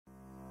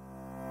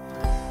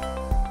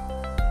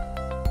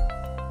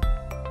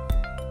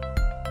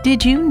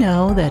Did you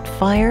know that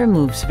fire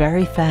moves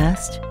very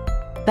fast?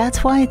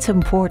 That's why it's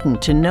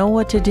important to know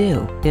what to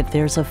do if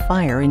there's a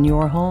fire in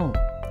your home.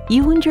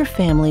 You and your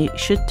family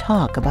should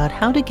talk about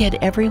how to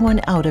get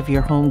everyone out of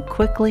your home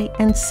quickly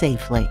and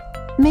safely.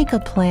 Make a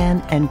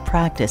plan and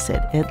practice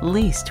it at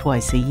least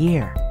twice a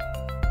year.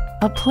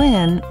 A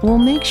plan will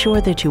make sure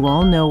that you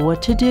all know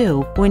what to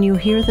do when you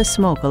hear the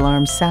smoke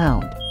alarm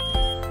sound.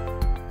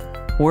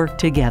 Work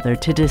together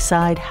to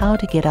decide how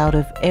to get out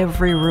of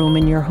every room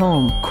in your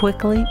home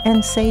quickly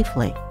and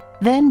safely.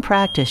 Then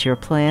practice your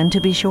plan to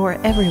be sure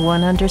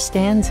everyone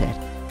understands it.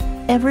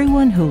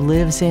 Everyone who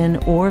lives in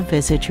or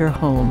visits your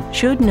home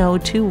should know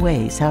 2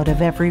 ways out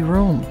of every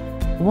room.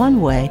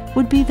 One way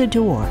would be the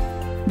door.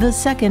 The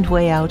second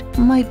way out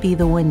might be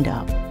the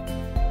window.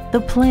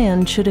 The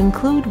plan should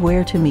include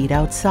where to meet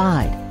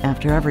outside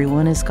after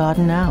everyone has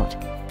gotten out.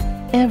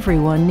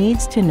 Everyone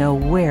needs to know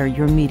where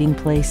your meeting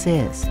place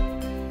is.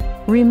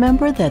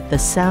 Remember that the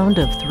sound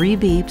of 3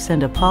 beeps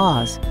and a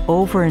pause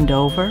over and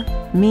over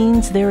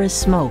means there is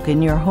smoke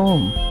in your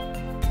home.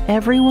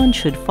 Everyone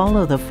should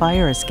follow the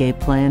fire escape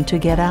plan to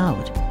get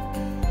out.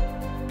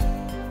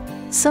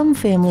 Some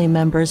family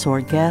members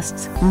or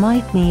guests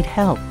might need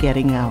help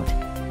getting out.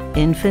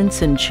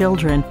 Infants and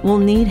children will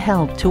need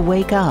help to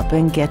wake up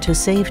and get to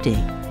safety.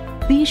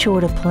 Be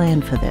sure to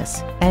plan for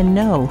this and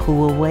know who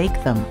will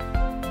wake them.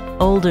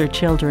 Older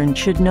children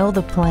should know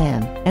the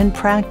plan and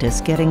practice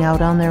getting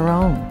out on their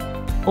own.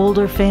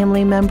 Older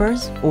family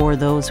members or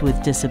those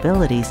with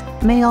disabilities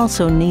may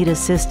also need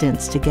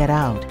assistance to get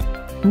out.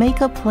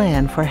 Make a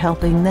plan for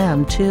helping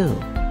them too.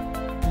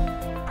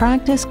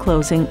 Practice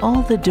closing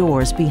all the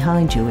doors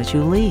behind you as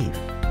you leave.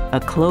 A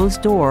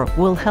closed door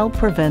will help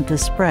prevent the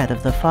spread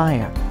of the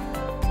fire.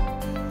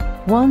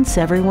 Once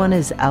everyone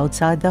is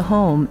outside the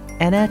home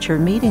and at your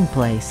meeting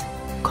place,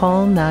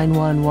 call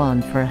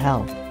 911 for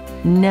help.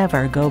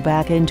 Never go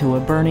back into a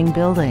burning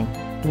building.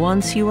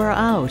 Once you are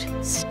out,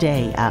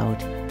 stay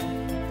out.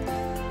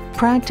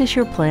 Practice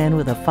your plan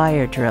with a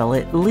fire drill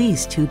at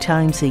least 2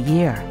 times a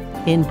year,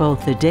 in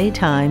both the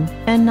daytime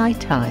and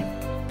nighttime.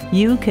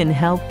 You can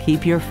help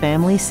keep your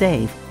family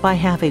safe by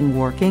having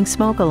working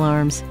smoke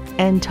alarms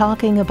and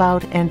talking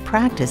about and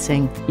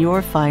practicing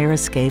your fire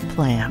escape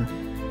plan.